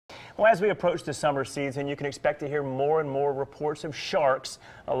Well, as we approach the summer season, you can expect to hear more and more reports of sharks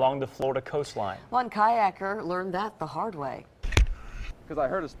along the Florida coastline. One kayaker learned that the hard way. Because I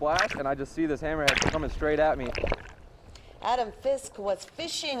heard a splash and I just see this hammerhead coming straight at me. Adam Fisk was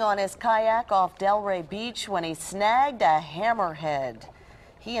fishing on his kayak off Delray Beach when he snagged a hammerhead.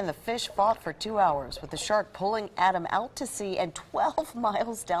 He and the fish fought for 2 hours, with the shark pulling Adam out to sea and 12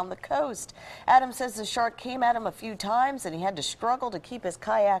 miles down the coast. Adam says the shark came at him a few times and he had to struggle to keep his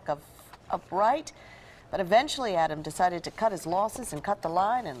kayak upright. But eventually Adam decided to cut his losses and cut the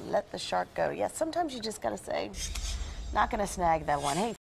line and let the shark go. Yes, sometimes you just got to say, not going to snag that one. Hey.